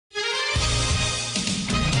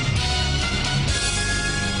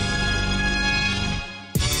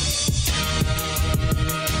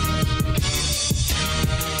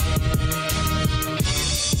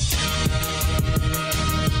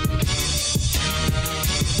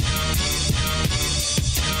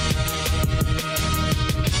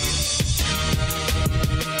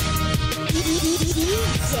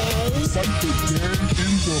in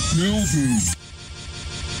the building.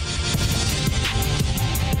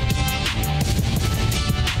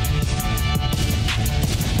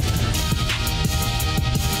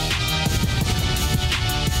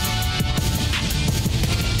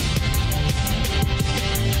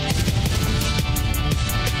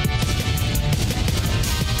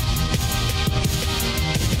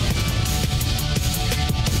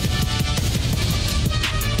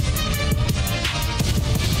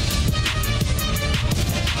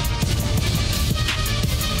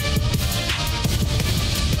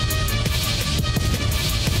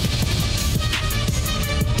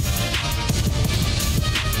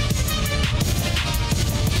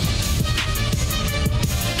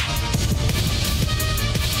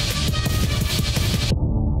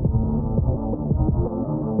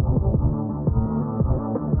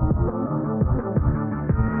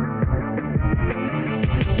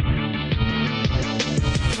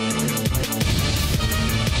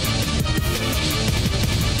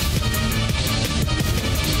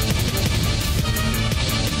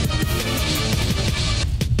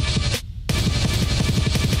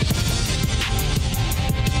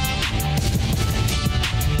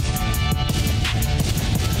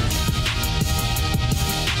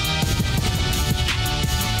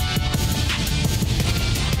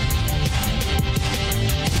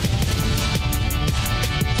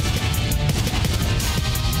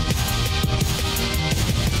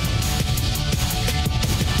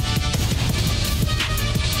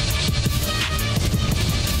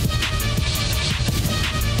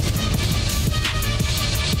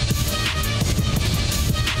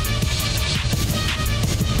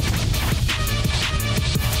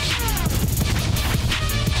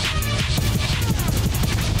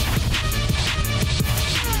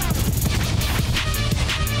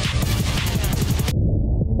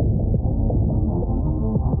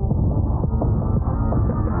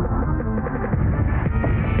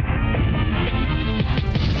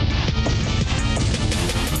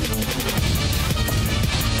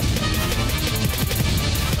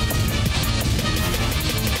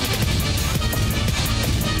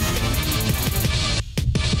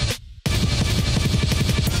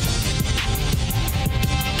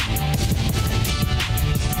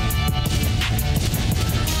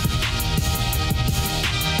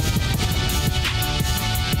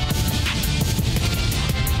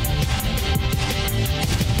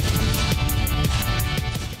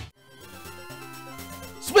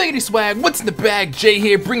 Swaggity swag, what's in the bag? Jay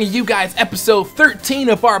here, bringing you guys episode 13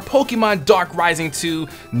 of our Pokemon Dark Rising 2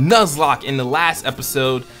 Nuzlocke. In the last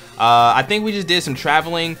episode, I think we just did some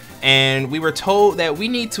traveling, and we were told that we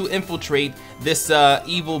need to infiltrate this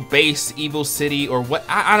evil base, evil city, or what,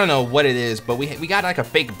 I don't know what it is, but we got like a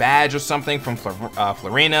fake badge or something from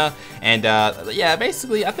Florina, and yeah,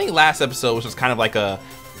 basically, I think last episode was just kind of like a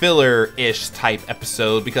filler-ish type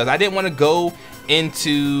episode, because I didn't want to go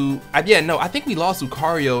into, I think we lost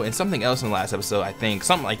Lucario and something else in the last episode, I think,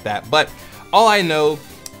 something like that, but all I know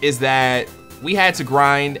is that we had to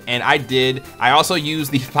grind, and I did. I also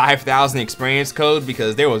used the 5,000 experience code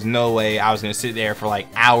because there was no way I was gonna sit there for like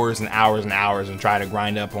hours and hours and hours and try to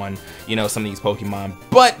grind up on, you know, some of these Pokemon.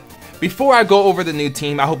 But before I go over the new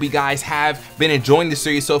team, I hope you guys have been enjoying the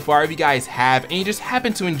series so far. If you guys have, and you just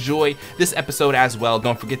happen to enjoy this episode as well,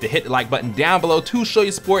 don't forget to hit the like button down below to show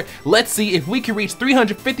your support. Let's see if we can reach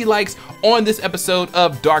 350 likes on this episode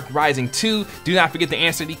of Dark Rising 2. Do not forget to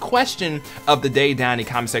answer the question of the day down in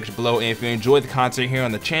the comment section below. And if you enjoy the content here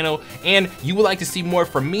on the channel and you would like to see more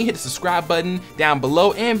from me, hit the subscribe button down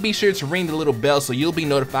below and be sure to ring the little bell so you'll be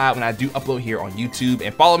notified when I do upload here on YouTube.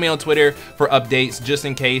 And follow me on Twitter for updates just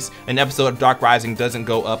in case an episode of Dark Rising doesn't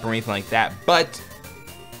go up or anything like that. But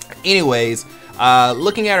anyways,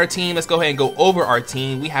 looking at our team, let's go ahead and go over our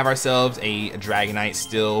team. We have ourselves a Dragonite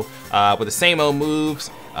still with the same old moves.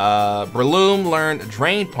 Breloom learned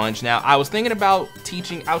Drain Punch. Now I was thinking about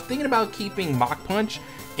keeping Mach Punch,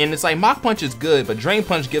 and it's like Mach Punch is good, but Drain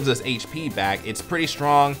Punch gives us HP back. It's pretty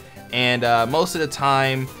strong, and most of the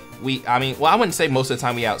time I wouldn't say most of the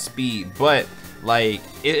time we outspeed, but like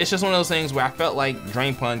it's just one of those things where I felt like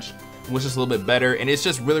Drain Punch was just a little bit better, and it's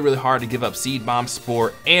just really hard to give up Seed Bomb,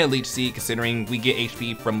 Spore, and Leech Seed, considering we get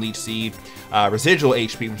HP from Leech Seed, residual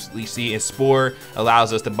HP from Leech Seed, and Spore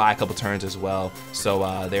allows us to buy a couple turns as well.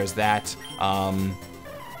 So there's that.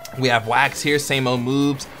 We have Wax here, same old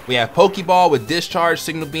moves. We have Pokeball with Discharge,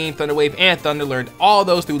 Signal Beam, Thunder Wave, and Thunder, learned all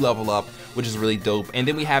those through Level Up, which is really dope. And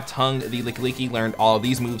then we have Tongue, the Licky, learned all of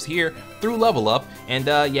these moves here through Level Up. And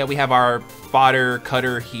yeah, we have our fodder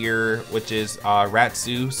cutter here, which is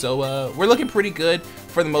Ratsu. So we're looking pretty good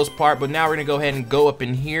for the most part, but now we're gonna go ahead and go up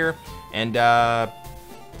in here and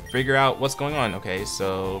figure out what's going on. Okay,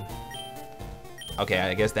 so okay,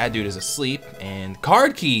 I guess that dude is asleep. And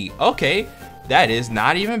card key. Okay, that is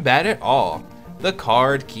not even bad at all. The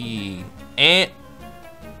card key. And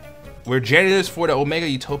we're janitors for the Omega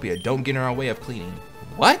Utopia. Don't get in our way of cleaning.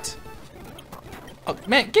 What? Oh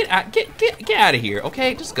man, get out of here.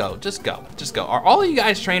 Okay, just go. Are all of you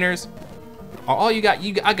guys trainers? Are all you got?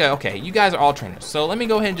 Okay, you guys are all trainers. So let me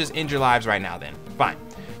go ahead and just end your lives right now. Then fine.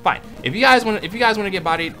 If you guys want to get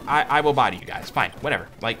bodied, I will body you guys. Fine, whatever.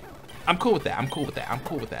 Like, I'm cool with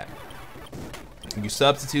that. You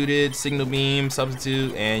substituted, signal beam,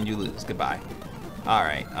 substitute, and you lose. Goodbye. All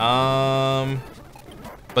right.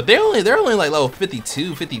 But they're only like level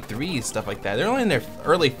 52, 53, stuff like that. They're only in their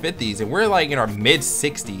early 50s, and we're like in our mid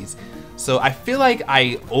 60s. So I feel like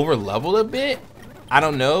I over leveled a bit. I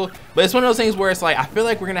don't know, but it's one of those things where it's like I feel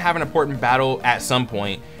like we're gonna have an important battle at some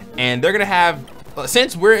point, and they're gonna have,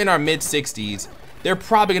 since we're in our mid 60s, they're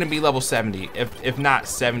probably gonna be level 70, if not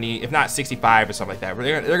 70, if not 65 or something like that.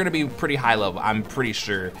 They're gonna be pretty high level. I'm pretty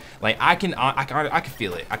sure. Like I can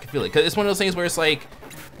feel it. Because it's one of those things where it's like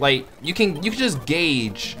you can just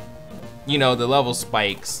gauge, you know, the level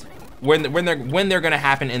spikes when they're gonna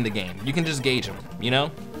happen in the game. You can just gauge them, you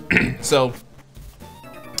know. So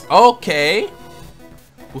okay.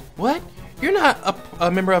 What? You're not a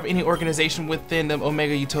member of any organization within the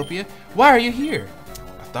Omega Utopia. Why are you here?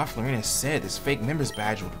 I thought Florina said this fake member's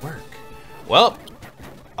badge would work. Well,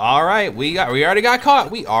 all right, we already got caught.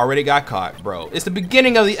 We already got caught, bro. It's the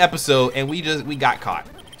beginning of the episode, and we got caught.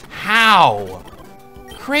 How?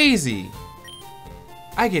 Crazy.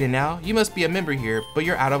 I get it now. You must be a member here, but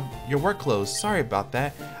you're out of your work clothes. Sorry about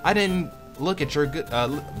that. I didn't look at you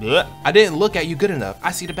good enough.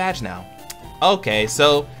 I see the badge now. Okay,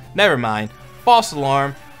 so never mind. False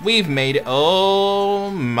alarm. We've made it.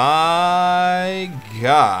 Oh my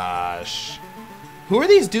gosh. Who are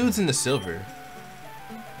these dudes in the silver?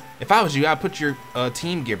 If I was you, I'd put your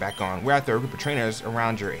team gear back on. We're after a group of trainers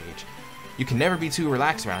around your age. You can never be too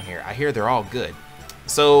relaxed around here. I hear they're all good.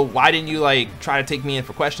 So why didn't you like try to take me in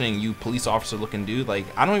for questioning, you police officer looking dude? Like,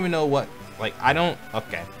 I don't even know what, like, I don't,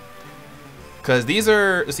 okay. Cause these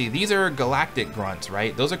are, let's see, these are galactic grunts,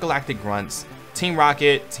 right? Those are galactic grunts. Team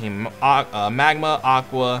Rocket, Team Magma,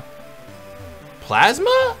 Aqua,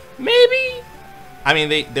 Plasma, maybe? I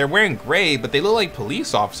mean, they're wearing gray, but they look like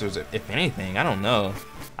police officers, if anything. I don't know.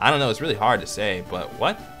 It's really hard to say, but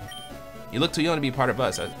what? You look too young to be part of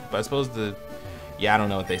us. But I suppose yeah, I don't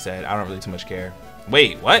know what they said. I don't really too much care.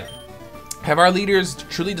 Wait, what? Have our leaders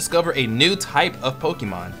truly discovered a new type of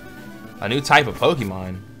Pokemon? A new type of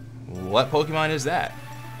Pokemon? What Pokemon is that?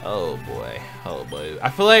 Oh boy, oh boy. I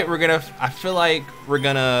feel like we're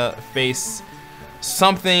gonna face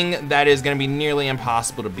something that is gonna be nearly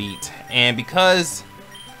impossible to beat. And because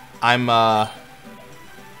I'm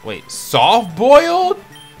wait, soft boiled?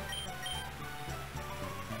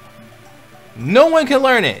 No one can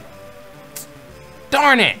learn it.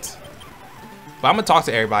 Darn it. But I'm gonna talk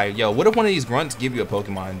to everybody. Yo, what if one of these grunts give you a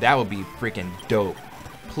Pokemon? That would be freaking dope.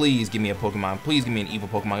 Please give me a Pokemon. Please give me an evil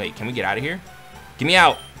Pokemon. Wait, can we get out of here? Get me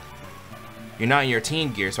out. You're not in your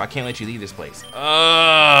team gear, so I can't let you leave this place.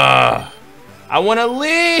 I want to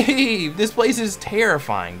leave. This place is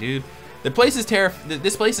terrifying, dude. This place is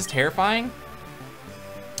terrifying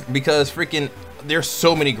because freaking there's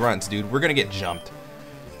so many grunts, dude. We're gonna get jumped.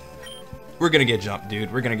 We're gonna get jumped,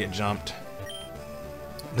 dude. We're gonna get jumped.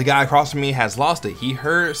 The guy across from me has lost it. He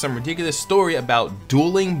heard some ridiculous story about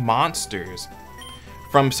dueling monsters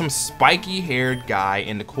from some spiky-haired guy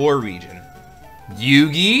in the core region.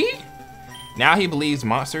 Yugi? Now he believes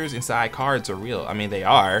monsters inside cards are real. I mean, they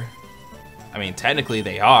are. I mean, technically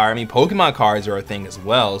they are. I mean, Pokemon cards are a thing as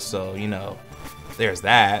well, so, you know, there's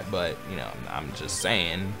that. But, you know, I'm just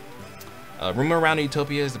saying. Rumor around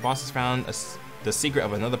Utopia is the boss has found the secret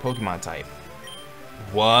of another Pokemon type.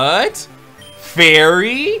 What?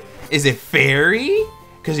 Fairy? Is it fairy?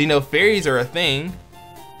 Because, you know, fairies are a thing.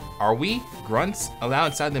 Are we grunts allowed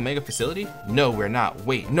inside the Omega facility? No, we're not.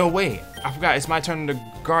 Wait, no way. I forgot. It's my turn to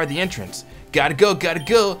guard the entrance. Gotta go, gotta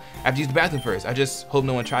go. I have to use the bathroom first. I just hope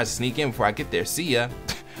no one tries to sneak in before I get there. See ya.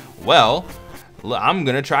 Well, I'm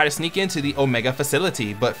gonna try to sneak into the Omega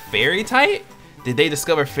facility, but fairy type? Did they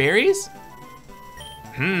discover fairies?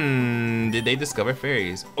 Did they discover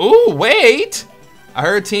fairies? Oh, wait. I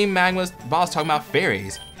heard Team Magma's boss talking about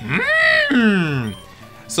fairies.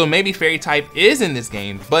 So maybe fairy type is in this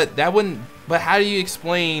game, but that wouldn't. But how do you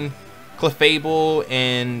explain Clefable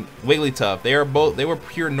and Wigglytuff? They were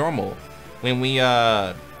pure normal when we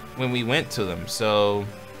went to them. So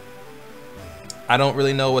I don't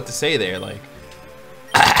really know what to say there. Like,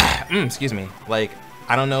 excuse me. Like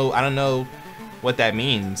I don't know what that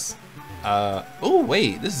means. Oh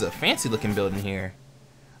wait, this is a fancy looking building here.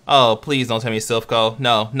 Oh, please don't tell me Silphco.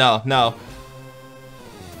 No, no, no.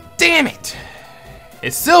 Damn it!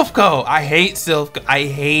 It's Silphco. I hate Silphco. I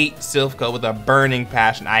hate Silphco with a burning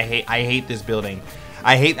passion. I hate this building.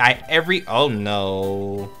 Oh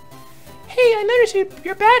no. Hey, I noticed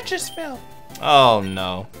your badge just fell. Oh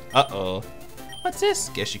no. Uh-oh. What's this?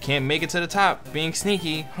 Guess you can't make it to the top. Being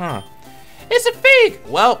sneaky, huh? It's a fake.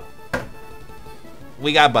 Well,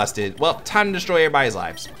 we got busted. Well, time to destroy everybody's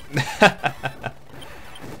lives.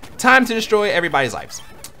 Time to destroy everybody's lives.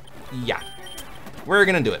 Yeah, we're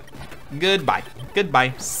gonna do it. Goodbye.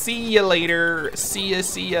 Goodbye. See you later. See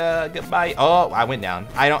ya. Goodbye. Oh, I went down.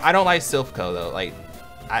 I don't like Silphco though. Like,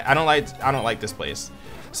 I don't like this place.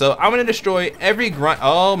 So I'm gonna destroy every grunt.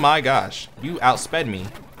 Oh my gosh, you outsped me.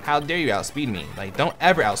 How dare you outspeed me? Like, don't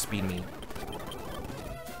ever outspeed me.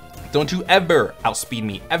 Don't you ever outspeed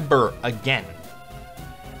me ever again.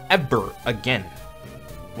 Ever again.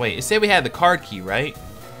 Wait, it said we had the card key, right?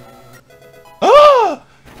 Oh!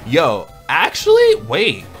 Yo, actually,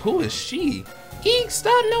 wait, who is she? Eek,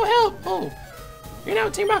 stop, no help. Oh, you're now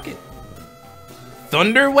Team Rocket.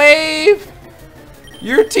 Thunder Wave?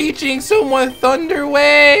 You're teaching someone Thunder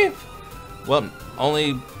Wave? Well,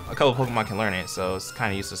 only a couple Pokemon can learn it, so it's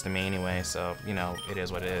kind of useless to me anyway, so, you know, it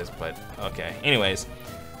is what it is, but okay. Anyways,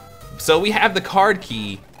 so we have the card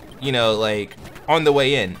key, you know, like, on the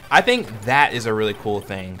way in. I think that is a really cool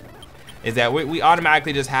thing, is that we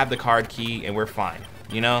automatically just have the card key and we're fine,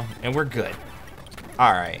 you know, and we're good.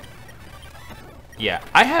 All right. Yeah,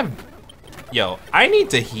 I need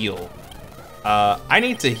to heal. I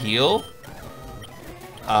need to heal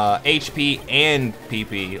HP and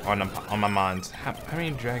PP on my mons. How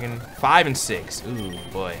many dragon? 5 and 6. Ooh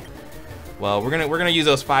boy. Well, we're gonna use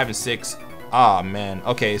those 5 and 6. Oh man.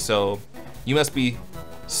 Okay, so you must be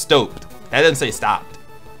stoked. That doesn't say stopped,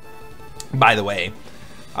 by the way.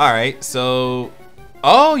 All right, so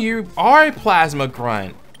oh, you are a plasma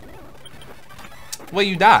grunt. Well,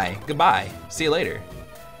 you die. Goodbye. See you later.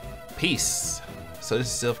 Peace. So this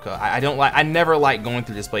is Silphco. I never like going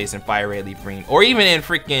through this place in Fire Red, Leaf Green, or even in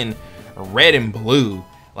freaking red and blue,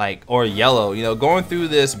 like, or yellow. You know, going through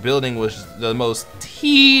this building was the most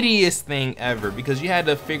tedious thing ever because you had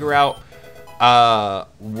to figure out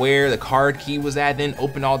where the card key was at, then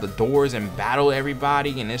open all the doors and battle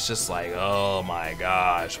everybody, and it's just like, oh my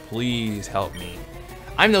gosh, please help me.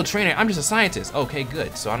 I'm no trainer, I'm just a scientist. Okay,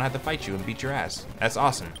 good, so I don't have to fight you and beat your ass. That's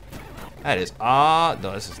awesome. That is, no,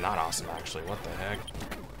 this is not awesome, actually. What the heck?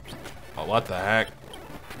 Oh, what the heck?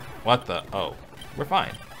 What the, oh, we're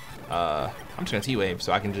fine. I'm just gonna T-Wave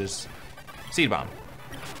so I can just Seed Bomb.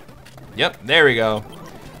 Yep, there we go.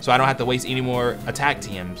 So I don't have to waste any more attack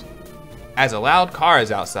TMs. As a loud car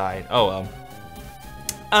is outside. Oh well.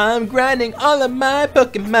 I'm grinding all of my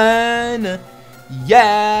Pokemon.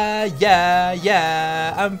 Yeah, yeah,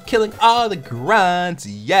 yeah. I'm killing all the grunts.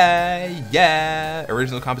 Yeah, yeah.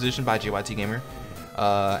 Original composition by JayYTGamer.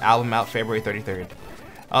 Album out February 33rd.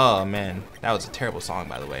 Oh man, that was a terrible song,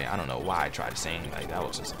 by the way. I don't know why I tried to sing. Like, that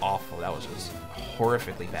was just awful. That was just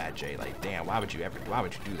horrifically bad, Jay. Like, damn, why would you do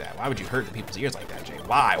that? Why would you hurt the people's ears like that, Jay?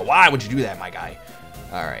 Why would you do that, my guy?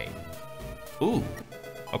 All right. Ooh.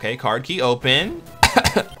 Okay, card key open.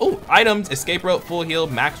 Oh, items, escape rope, full heal,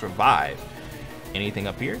 max revive. Anything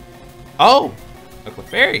up here? Oh, a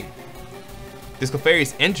Clefairy. This Clefairy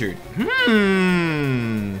is injured.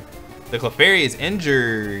 The Clefairy is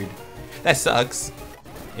injured. That sucks.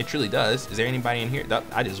 It truly does. Is there anybody in here?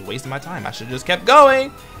 I just wasted my time. I should have just kept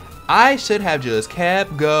going. I should have just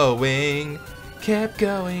kept going. Kept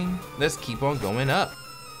going. Let's keep on going up.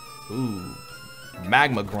 Ooh.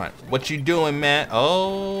 Magma Grunt. What you doing, man?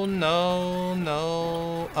 Oh, no,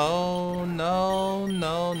 no. Oh, no,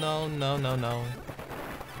 no, no, no, no, no.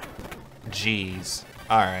 Jeez.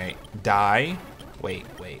 All right. Die. Wait.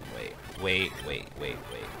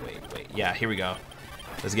 Yeah, here we go.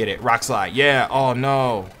 Let's get it. Rock Slide. Yeah. Oh,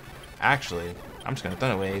 no. Actually, I'm just going to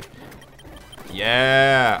Thunder Wave.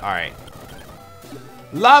 Yeah. All right.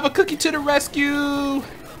 Lava Cookie to the rescue.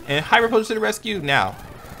 And Hyper Potion to the rescue. Now,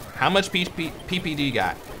 how much PP do you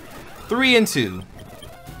got? 3 and 2.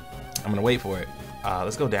 I'm going to wait for it.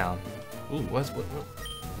 Let's go down. Ooh, what's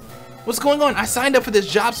going on? I signed up for this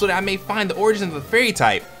job so that I may find the origins of the fairy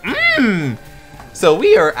type. So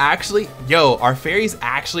we are actually, are fairies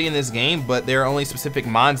actually in this game, but there are only specific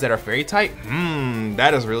mons that are fairy type?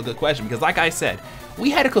 That is a real good question, because like I said,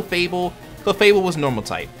 we had a Clefable. Clefable was normal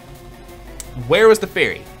type. Where was the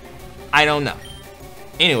fairy? I don't know.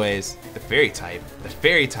 Anyways, the fairy type.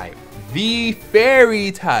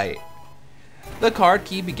 The card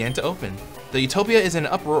key began to open. The Utopia is in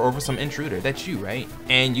an uproar over some intruder. That's you, right?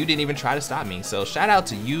 And you didn't even try to stop me. So shout out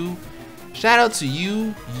to you. Shout out to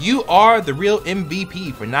you. You are the real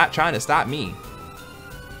MVP for not trying to stop me.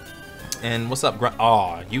 And what's up, Grunt?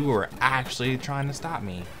 Oh, you were actually trying to stop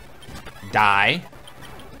me. Die.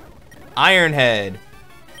 Ironhead.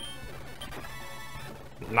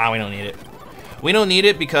 Nah, we don't need it. We don't need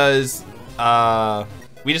it because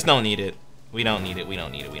we just don't need it. We don't need it. We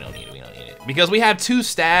don't need it. We don't need it. We don't need it. Because we have 2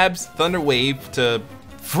 stabs, Thunder Wave to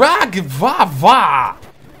frag va va.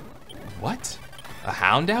 What? A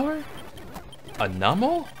Houndour? A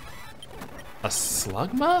Numel? A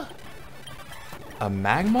Slugma? A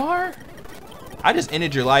Magmar? I just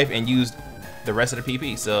ended your life and used the rest of the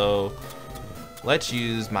PP, so let's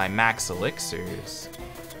use my Max Elixirs.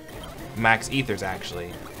 Max Ethers,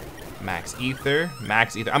 actually. Max Ether,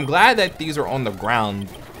 Max Ether. I'm glad that these are on the ground,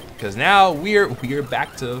 because now we're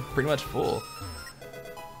back to pretty much full.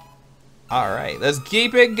 All right, let's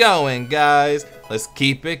keep it going, guys. Let's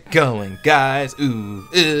keep it going, guys. Ooh,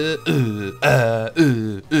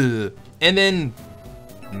 and then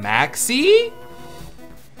Maxie?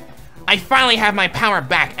 I finally have my power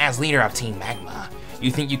back as leader of Team Magma.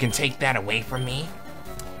 You think you can take that away from me?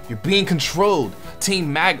 You're being controlled.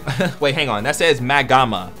 Team Wait, hang on. That says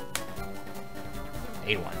Magama.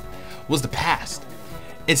 81 was the past.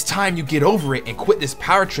 It's time you get over it and quit this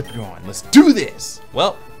power trip you're on. Let's do this.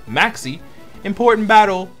 Well, Maxie, important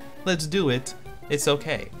battle. Let's do it. It's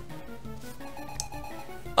okay.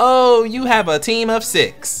 Oh, you have a team of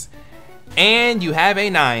 6. And you have a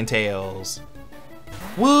Ninetales.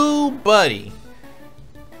 Woo, buddy.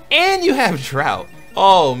 And you have Drought.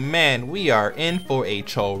 Oh man, we are in for a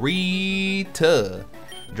chorita.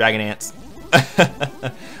 Dragon Ants.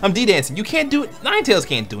 I'm D-dancing. You can't do it. Ninetales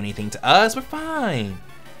can't do anything to us. We're fine.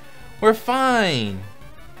 We're fine.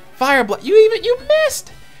 Fire Blast. You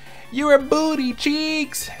missed. You are booty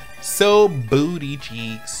cheeks. So booty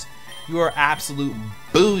cheeks. You are absolute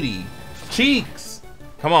booty cheeks.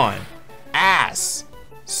 Come on. Ass.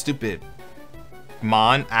 Stupid.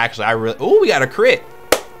 Mon. Actually, I really. Oh, we got a crit.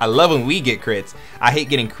 I love when we get crits. I hate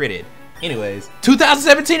getting critted. Anyways,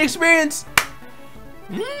 2017 experience.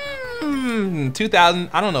 2000.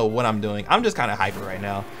 I don't know what I'm doing. I'm just kind of hyper right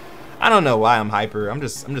now. I don't know why I'm hyper. I'm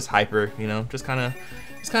just hyper. You know, just kind of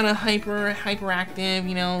hyperactive.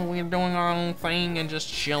 You know, we're doing our own thing and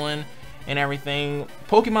just chilling and everything.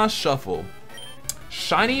 Pokemon Shuffle.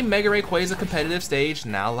 Shiny Mega Rayquaza competitive stage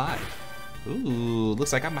now live. Ooh,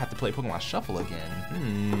 looks like I'm gonna have to play Pokemon Shuffle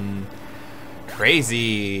again.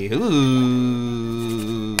 Crazy.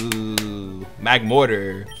 Ooh.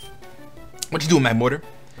 Magmortar. What you doing, Magmortar?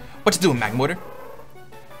 What you doing, Magmortar?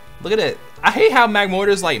 Look at it. I hate how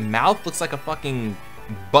Magmortar's like mouth looks like a fucking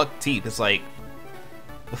buck teeth. It's looking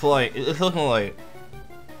like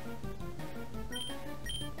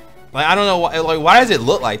I don't know why. Like, why does it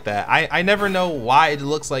look like that? I never know why it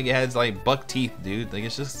looks like it has like buck teeth, dude. Like,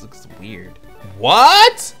 it just looks weird.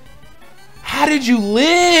 What? How did you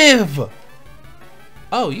live?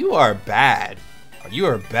 Oh, you are bad. You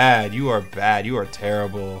are bad. You are bad. You are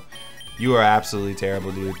terrible. You are absolutely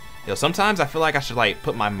terrible, dude. Yo, sometimes I feel like I should like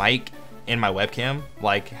put my mic in my webcam,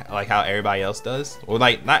 like how everybody else does, or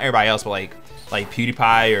like not everybody else, but like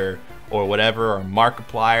PewDiePie or whatever, or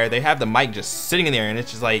Markiplier. They have the mic just sitting in there, and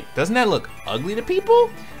it's just like, doesn't that look ugly to people?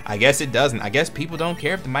 I guess it doesn't. I guess people don't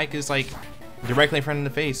care if the mic is like directly in front of the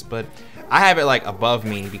face, but I have it like above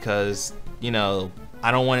me because, you know,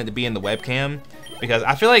 I don't want it to be in the webcam, because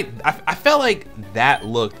I feel like I felt like that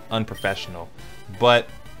looked unprofessional, but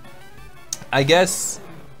I guess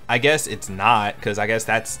it's not, because I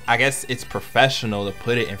guess it's professional to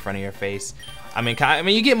put it in front of your face. I mean,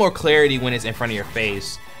 you get more clarity when it's in front of your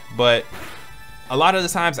face, but a lot of the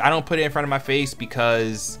times I don't put it in front of my face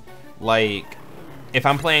because, like, if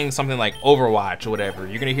I'm playing something like Overwatch or whatever,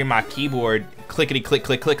 you're gonna hear my keyboard clickety click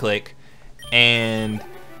click click click, and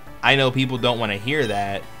I know people don't want to hear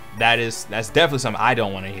that. That's definitely something I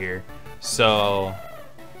don't want to hear. So,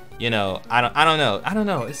 you know, I don't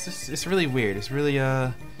know. It's really weird. It's really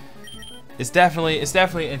it's definitely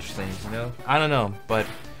interesting, you know. I don't know, but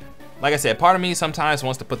like I said, part of me sometimes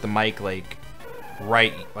wants to put the mic like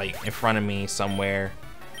right like in front of me somewhere,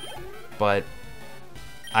 but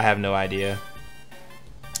I have no idea.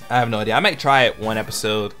 I might try it one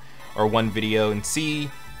episode or one video and see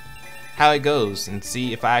how it goes, and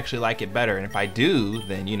see if I actually like it better. And if I do,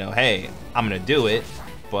 then, you know, hey, I'm gonna do it,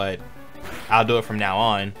 but I'll do it from now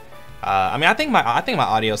on. I mean, I think my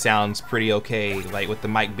audio sounds pretty okay, like with the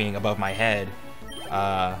mic being above my head.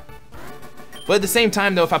 But at the same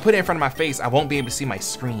time, though, if I put it in front of my face, I won't be able to see my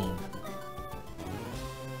screen.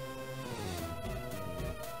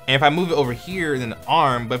 And if I move it over here, then the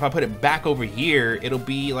arm, but if I put it back over here, it'll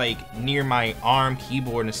be like near my arm,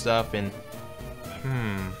 keyboard and stuff, and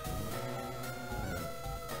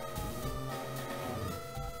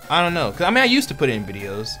I don't know, cause I mean I used to put it in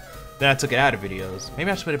videos, then I took it out of videos.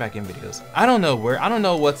 Maybe I should put it back in videos. I don't know where. I don't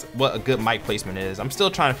know what a good mic placement is. I'm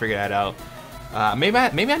still trying to figure that out. Maybe I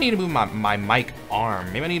need to move my mic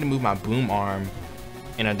arm. Maybe I need to move my boom arm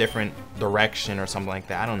in a different direction or something like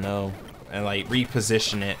that. I don't know, and like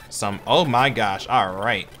reposition it some. Oh my gosh! All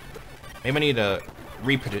right. Maybe I need to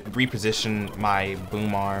reposition my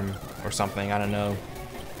boom arm or something. I don't know.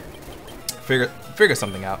 Figure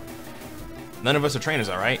something out. None of us are trainers,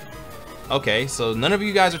 all right? Okay, so none of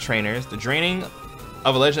you guys are trainers. The draining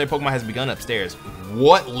of a legendary Pokemon has begun upstairs.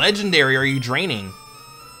 What legendary are you draining?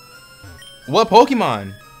 What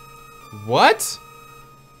Pokemon? What?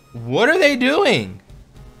 What are they doing?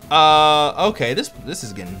 Okay, this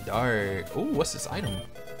is getting dark. Ooh, what's this item?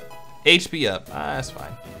 HP up. That's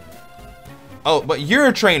fine. Oh, but you're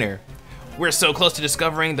a trainer. We're so close to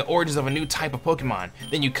discovering the origins of a new type of Pokemon.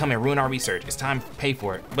 Then you come and ruin our research. It's time to pay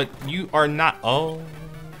for it. But you are not. Oh.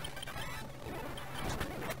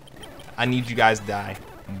 I need you guys to die.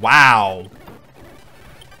 Wow.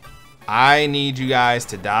 I need you guys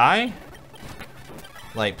to die.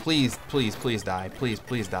 Like, please, please, please die. Please,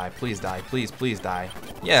 please die. Please die. Please, please die.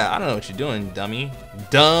 Yeah, I don't know what you're doing, dummy.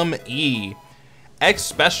 Dumb E. X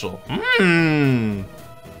special.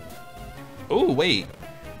 Oh, wait.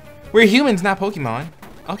 We're humans, not Pokemon.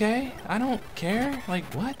 Okay, I don't care. Like,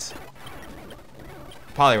 what?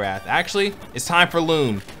 Poliwrath. Actually, it's time for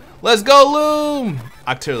Loom. Let's go, Loom!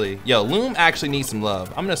 Octillery. Yo, Loom actually needs some love.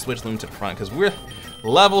 I'm gonna switch Loom to the front because we're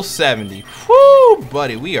level 70. Woo,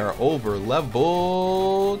 buddy, we are over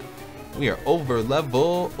leveled. We are over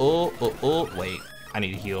level. Oh. Wait, I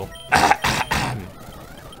need to heal. Do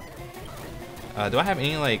I have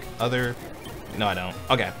any like other? No, I don't.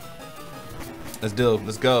 Okay. Let's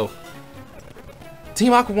go.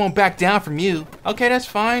 Team Aqua won't back down from you. Okay, that's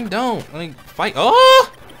fine. Don't like fight.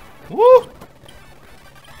 Oh, woo.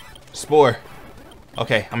 Spore.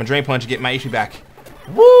 Okay, I'm gonna Drain Punch to get my HP back.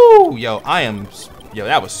 Woo! Yo,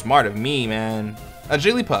 that was smart of me, man. A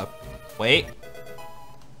Jigglypuff. Wait.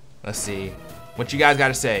 Let's see. What you guys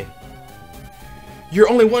gotta say? You're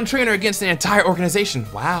only one trainer against an entire organization.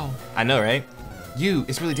 Wow. I know, right?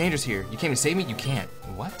 It's really dangerous here. You came to save me? You can't.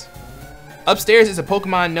 What? Upstairs is a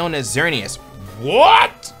Pokemon known as Xerneas.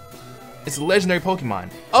 What? It's a legendary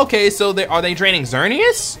Pokemon. Okay, so are they training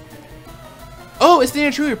Xerneas? Oh, it's the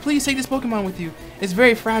intruder. Please take this Pokemon with you. It's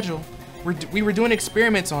very fragile. We were doing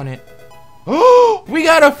experiments on it. Oh, we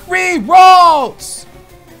got a free Ralts.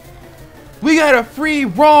 We got a free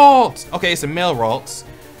Ralts. Okay, it's a male Ralts.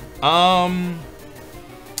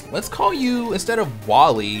 Let's call you, instead of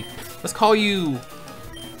Wally, let's call you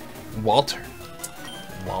Walter.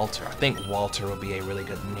 Walter. I think Walter will be a really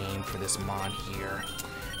good name for this mon here.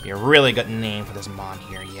 Be a really good name for this mon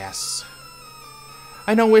here, yes.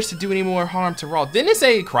 I don't wish to do any more harm to Ralts. Didn't it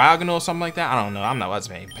say Cryogonal or something like that? I don't know. I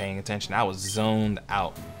wasn't paying attention. I was zoned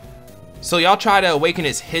out. So y'all try to awaken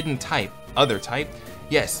its hidden type. Other type?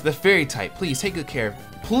 Yes, the fairy type. Please take good care of it.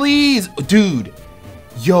 Please, dude.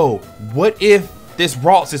 Yo, what if this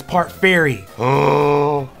Ralts is part fairy?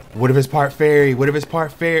 Oh, what if it's part fairy? What if it's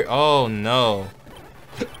part fairy? Oh no.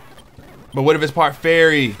 But what if it's part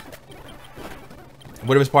fairy?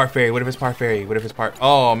 What if it's part fairy? What if it's part fairy? What if it's part...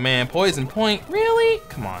 Oh man, Poison Point? Really?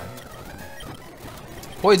 Come on.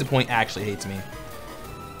 Poison Point actually hates me.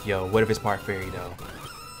 Yo, what if it's part fairy though?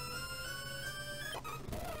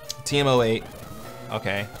 TM08.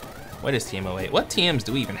 Okay. What is TM08? What TMs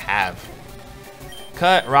do we even have?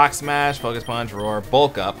 Cut, Rock Smash, Focus Punch, Roar,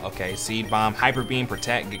 Bulk Up. Okay, Seed Bomb, Hyper Beam,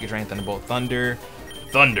 Protect, Giga Drain, Thunderbolt, Thunder.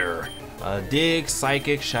 Dig,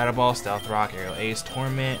 Psychic, Shadow Ball, Stealth Rock, Aerial Ace,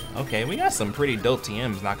 Torment. Okay, we got some pretty dope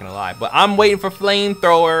TMs, not gonna lie. But I'm waiting for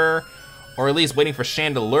Flamethrower, or at least waiting for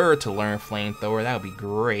Chandelure to learn Flamethrower. That would be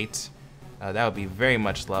great. That would be very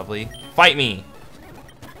much lovely. Fight me.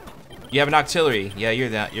 You have an Octillery. Yeah, you're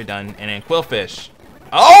done. And then Quillfish.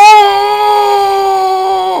 Oh!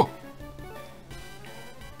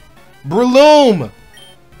 Breloom.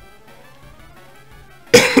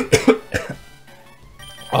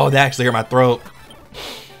 Oh, that actually hurt my throat.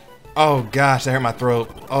 Oh gosh, that hurt my throat.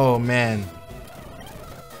 Oh man.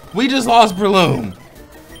 We just lost Breloom.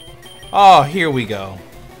 Oh, here we go.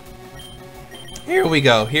 Here we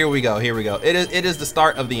go. It is the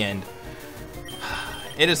start of the end.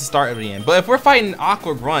 It is the start of the end. But if we're fighting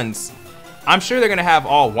Aqua Grunts, I'm sure they're gonna have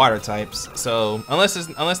all water types. So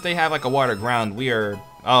unless they have like a water ground, we are,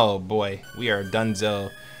 oh boy, we are donezo.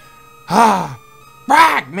 Ah,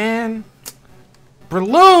 brag, man.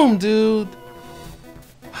 Breloom, dude.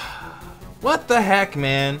 What the heck,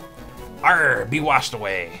 man? Arr, be washed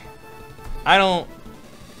away. I don't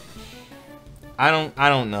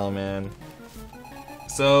know, man.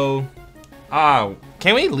 So,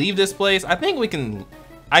 can we leave this place? I think we can.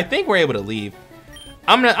 I think we're able to leave.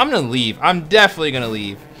 I'm gonna leave. I'm definitely gonna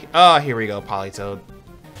leave. Oh, here we go, Politoed.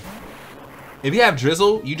 If you have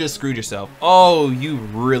Drizzle, you just screwed yourself. Oh, you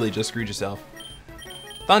really just screwed yourself.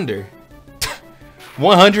 Thunder.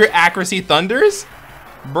 100 accuracy Thunders?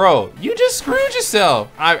 Bro, you just screwed yourself.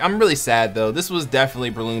 I'm really sad though. This was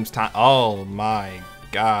definitely Breloom's time. Oh my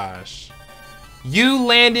gosh. You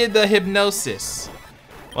landed the Hypnosis.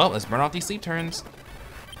 Well, let's burn off these sleep turns.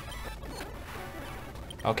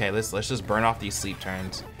 Okay, let's just burn off these sleep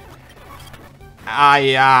turns.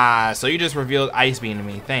 Yeah. So you just revealed Ice Beam to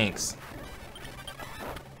me. Thanks.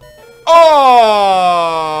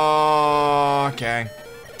 Oh, okay.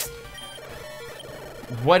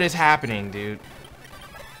 What is happening, dude?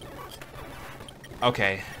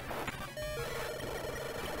 Okay.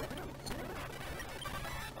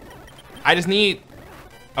 I just need...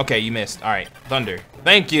 Okay, you missed. All right, Thunder.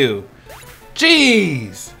 Thank you.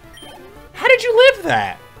 Jeez. How did you live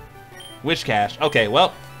that? Witch Cache. Okay,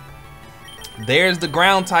 well. There's the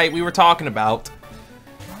ground type we were talking about.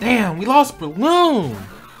 Damn, we lost Breloom.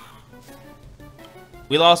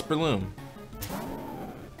 We lost Breloom.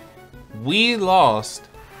 We lost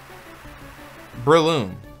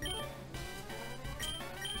Breloom.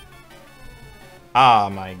 Ah,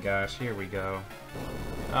 my gosh, here we go.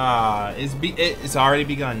 It's already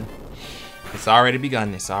begun. It's already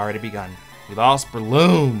begun. It's already begun. We lost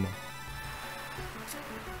Breloom.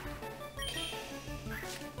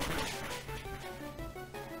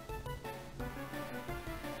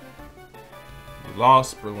 We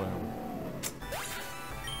lost Breloom.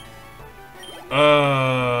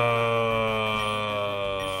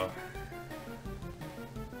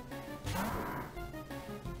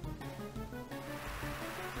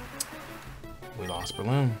 We lost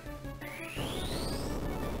Breloom.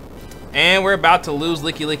 And we're about to lose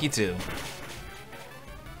Licky Licky too.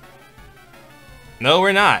 No,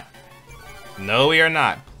 we're not. No, we are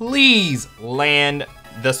not. Please land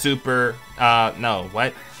the super, no,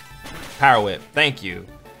 what? Power Whip, thank you.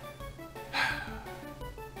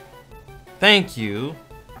 Thank you.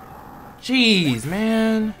 Jeez,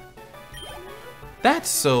 man. That's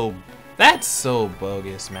so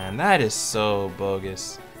bogus, man. That is so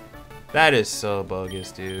bogus. That is so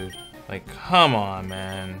bogus, dude. Like, come on,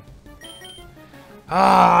 man.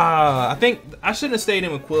 I think I shouldn't have stayed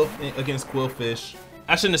in with against Quillfish.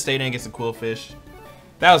 I shouldn't have stayed in against the Quillfish.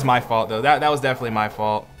 That was my fault, though. That was definitely my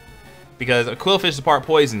fault. Because a Quillfish is part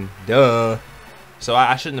poison. Duh. So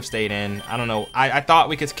I shouldn't have stayed in. I don't know. I thought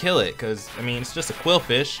we could kill it because, I mean, it's just a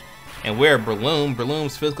Quillfish. And we're Breloom.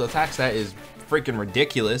 Breloom's physical attack stat is freaking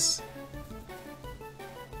ridiculous.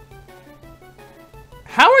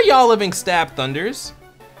 How are y'all living Stab Thunders?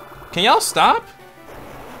 Can y'all stop?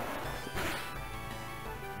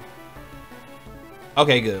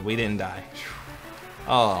 Okay, good. We didn't die.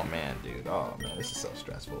 Oh, man, dude. Oh, man. This is so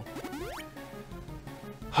stressful.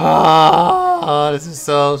 Oh, this is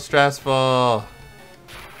so stressful.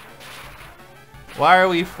 Why are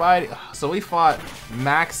we fighting? So we fought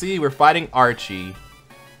Maxie. We're fighting Archie.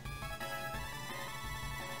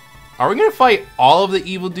 Are we gonna fight all of the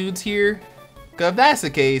evil dudes here? Cause if that's the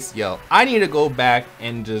case, yo, I need to go back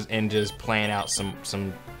and just plan out some.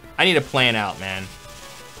 I need to plan out, man.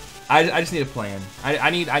 I just need a plan. I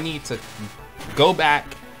need to go back,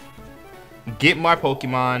 get my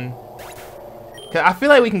Pokemon. Cause I feel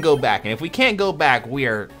like we can go back, and if we can't go back, we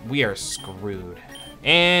are screwed.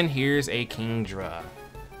 And here's a Kingdra.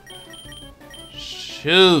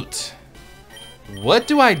 Shoot. What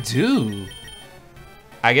do I do?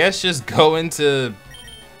 I guess just go into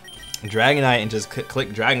Dragonite and just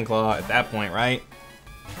click Dragon Claw at that point, right?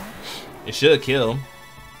 It should kill.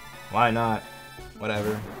 Why not?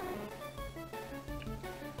 Whatever.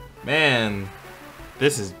 Man,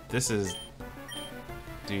 this is,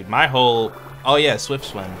 dude, my whole, oh yeah, Swift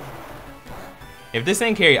Swim. If this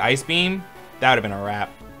didn't carry Ice Beam, that would have been a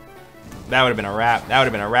wrap. That would have been a wrap. That would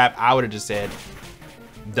have been a wrap. I would have just said,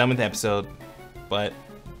 done with the episode. But,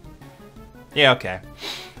 yeah, okay.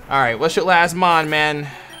 Alright, what's your last mon, man?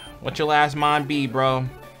 What's your last mon be, bro?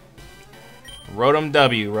 Rotom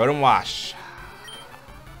W, Rotom Wash.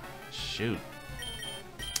 Shoot.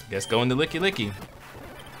 Guess go into Licky Licky.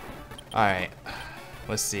 Alright,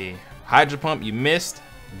 let's see. Hydro Pump, you missed.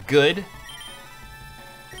 Good.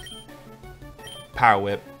 Power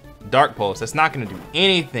Whip. Dark Pulse, that's not gonna do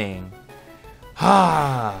anything.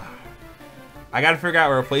 I gotta figure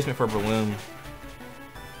out a replacement for Breloom.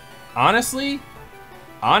 Honestly,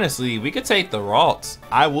 we could take the Ralts.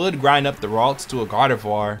 I would grind up the Ralts to a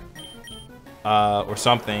Gardevoir or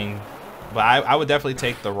something, but I would definitely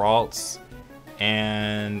take the Ralts,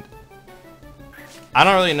 and I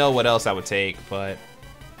don't really know what else I would take, but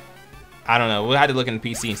I don't know. We'll have to look in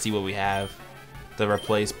the PC and see what we have to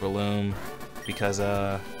replace Breloom, because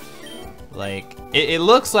like it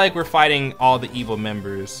looks like we're fighting all the evil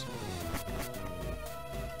members.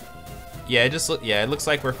 Yeah, it looks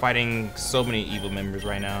like we're fighting so many evil members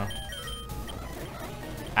right now.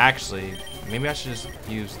 Actually, maybe I should just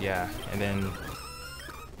use, yeah, and then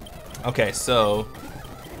okay, so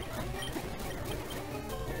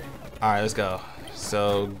all right, let's go.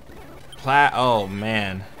 So oh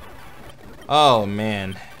man,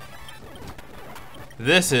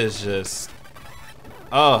 this is just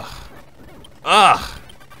ugh.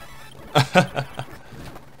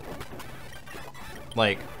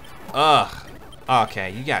 Like, ugh.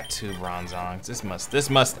 Okay, you got 2 Bronzongs. This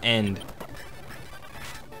must end.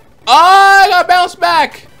 Oh, I got bounced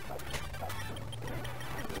back.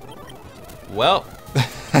 Well,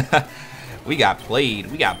 we got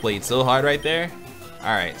played. We got played so hard right there.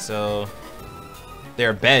 All right, so there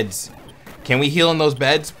are beds. Can we heal in those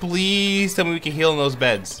beds? Please tell me we can heal in those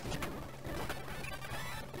beds.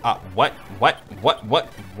 What?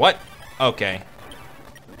 Okay.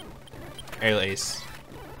 Air Lace.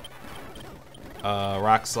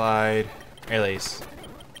 Rock Slide. Air Lace.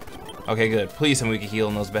 Okay, good. Please tell me we can heal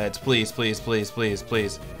in those beds. Please, please, please, please,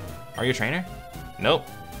 please. Are you a trainer? Nope.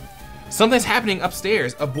 Something's happening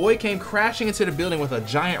upstairs. A boy came crashing into the building with a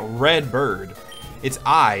giant red bird. Its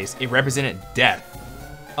eyes, it represented death.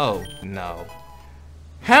 Oh, no.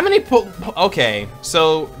 How many okay,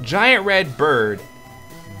 so giant red bird,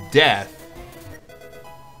 death.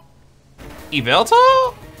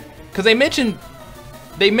 Yveltal? Because they mentioned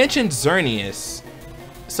Xerneas.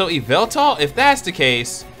 So Yveltal, if that's the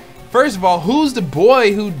case, first of all, who's the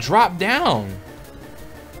boy who dropped down?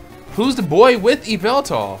 Who's the boy with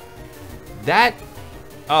Yveltal? That,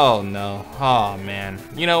 oh no, oh man.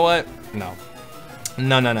 You know what? No.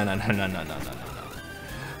 No.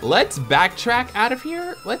 Let's backtrack out of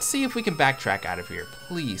here. Let's see if we can backtrack out of here.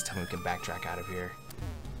 Please tell me we can backtrack out of here.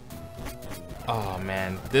 Oh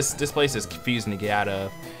man, this place is confusing to get out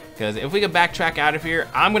of. Because if we can backtrack out of here,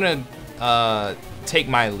 I'm gonna take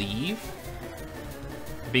my leave.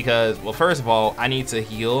 Because, well, first of all, I need to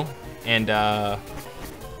heal, and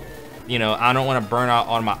you know, I don't want to burn out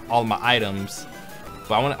all my items.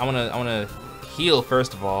 But I want to heal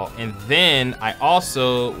first of all, and then I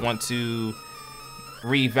also want to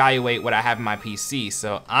reevaluate what I have in my PC.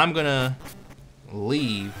 So I'm gonna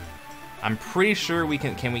leave. I'm pretty sure we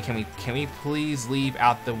can. Can we please leave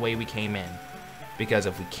out the way we came in? Because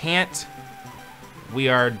if we can't, we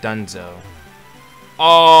are donezo.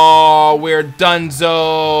 Oh, we're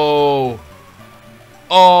donezo.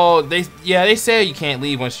 Oh, they said you can't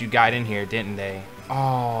leave once you got in here, didn't they?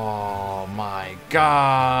 Oh my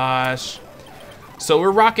gosh. So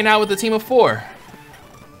we're rocking out with the team of 4.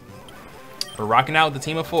 We're rocking out with the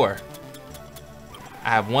team of 4. I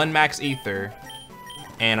have 1 max ether,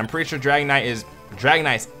 and I'm pretty sure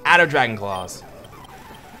Dragonite's out of Dragon Claws.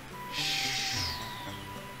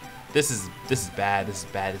 This is bad. This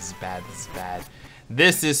is bad. This is bad. This is bad.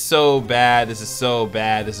 This is so bad. This is so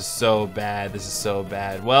bad. This is so bad. This is so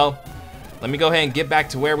bad. Well, let me go ahead and get back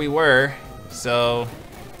to where we were. So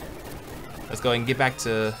let's go ahead and get back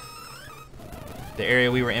to the area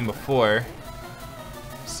we were in before.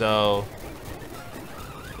 So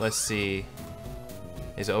let's see.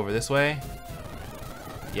 Is it over this way?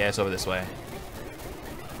 Yeah, it's over this way.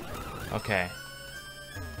 Okay.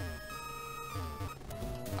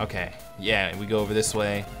 Okay, yeah, we go over this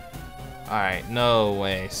way. All right, no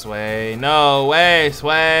way, Sway. No way,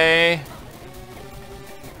 Sway.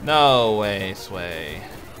 No way, Sway.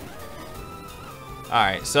 All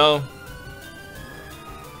right, so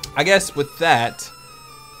I guess with that,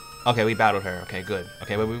 okay, we battled her. Okay, good.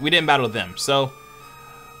 Okay, but we didn't battle them. So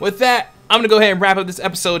with that, I'm gonna go ahead and wrap up this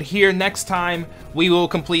episode here. Next time, we will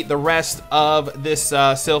complete the rest of this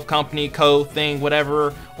Sylph Company thing,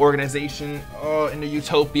 whatever organization in the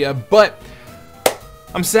Utopia. But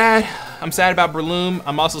I'm sad. I'm sad about Breloom.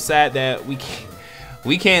 I'm also sad that we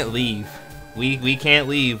can't leave. We can't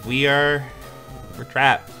leave. We're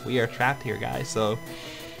trapped. We are trapped here, guys. So,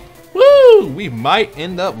 woo! We might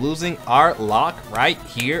end up losing our lock right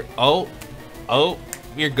here. Oh,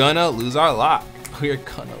 we're gonna lose our lock. We're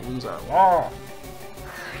gonna lose our lock.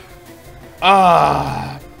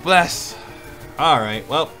 Bless. All right,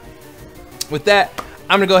 well, with that,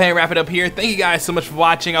 I'm gonna go ahead and wrap it up here. Thank you guys so much for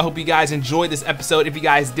watching. I hope you guys enjoyed this episode. If you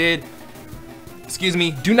guys did, excuse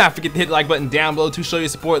me, do not forget to hit the like button down below to show your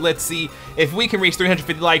support. Let's see if we can reach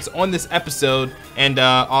 350 likes on this episode and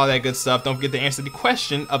all that good stuff. Don't forget to answer the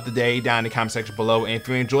question of the day down in the comment section below. And if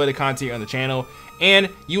you enjoy the content here on the channel and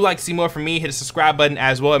you like to see more from me, hit the subscribe button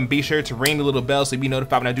as well, and be sure to ring the little bell so you'll be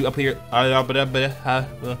notified when I do up here. I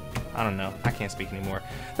don't know, I can't speak anymore.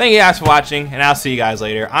 Thank you guys for watching, and I'll see you guys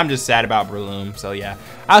later. I'm just sad about Breloom, so yeah,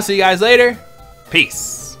 I'll see you guys later.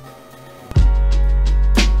 Peace.